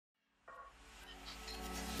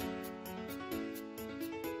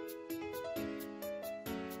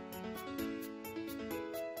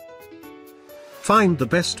Find the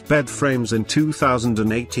best bed frames in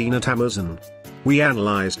 2018 at Amazon. We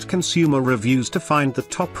analyzed consumer reviews to find the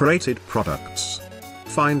top-rated products.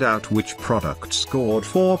 Find out which product scored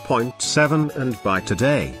 4.7 and buy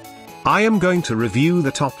today. I am going to review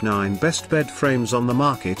the top 9 best bed frames on the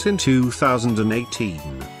market in 2018.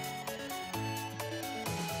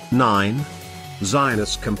 9.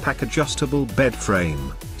 Zionus Compact Adjustable Bed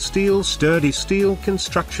Frame. Sturdy steel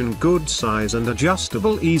construction, good size and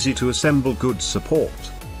adjustable, easy to assemble, good support.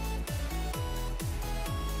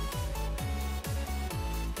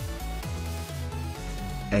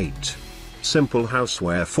 Eight. Simple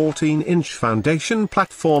Houseware 14-inch Foundation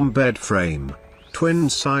Platform Bed Frame. Twin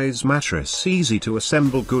size mattress, easy to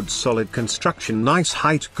assemble, good solid construction, nice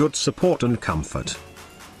height, good support and comfort.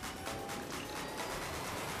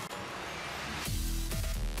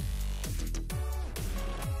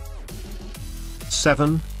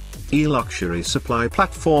 7. E-Luxury Supply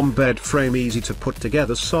Platform Bed Frame, easy to put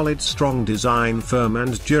together, solid strong design, firm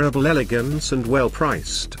and durable, elegance and well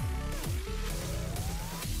priced.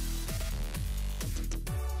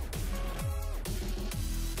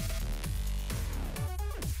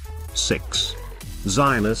 6.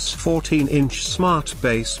 Zionus 14-inch Smart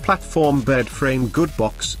Base Platform Bed Frame, good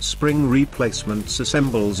box spring replacements,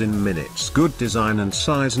 assembles in minutes, good design and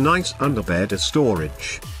size, nice underbed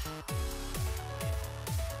storage.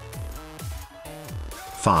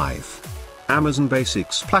 5. Amazon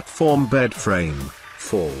Basics Platform Bed Frame.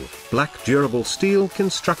 Full, black durable steel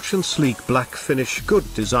construction, sleek black finish, good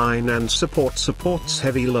design and support, supports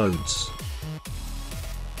heavy loads.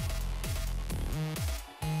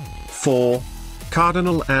 4.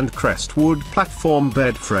 Cardinal and Crestwood Platform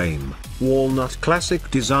Bed Frame. Walnut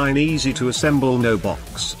classic design, easy to assemble, no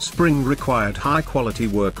box spring required, high quality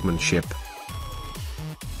workmanship.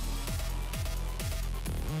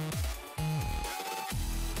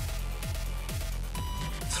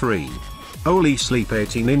 3. Oli Sleep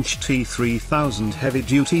 18-inch T3000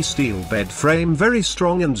 heavy-duty steel bed frame, very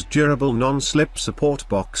strong and durable, non-slip support,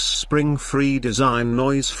 box spring-free design,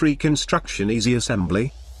 noise-free construction, easy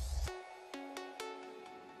assembly.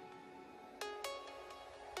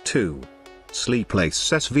 2. Sleeplace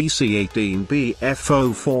SVC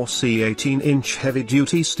 18BF04C 18-inch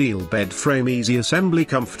heavy-duty steel bed frame, easy assembly,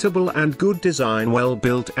 comfortable and good design, well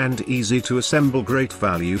built and easy to assemble, great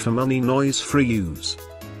value for money, noise-free use.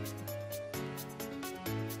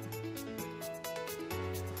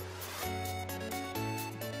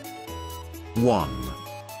 1.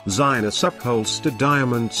 Zionus Upholstered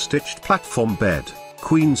Diamond Stitched Platform Bed,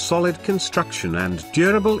 queen solid construction and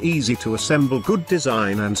durable, easy to assemble, good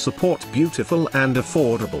design and support, beautiful and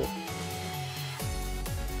affordable.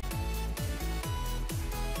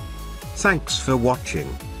 Thanks for watching.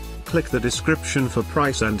 Click the description for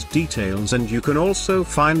price and details, and you can also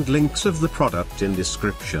find links of the product in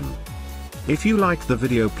description. If you like the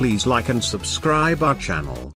video, please like and subscribe our channel.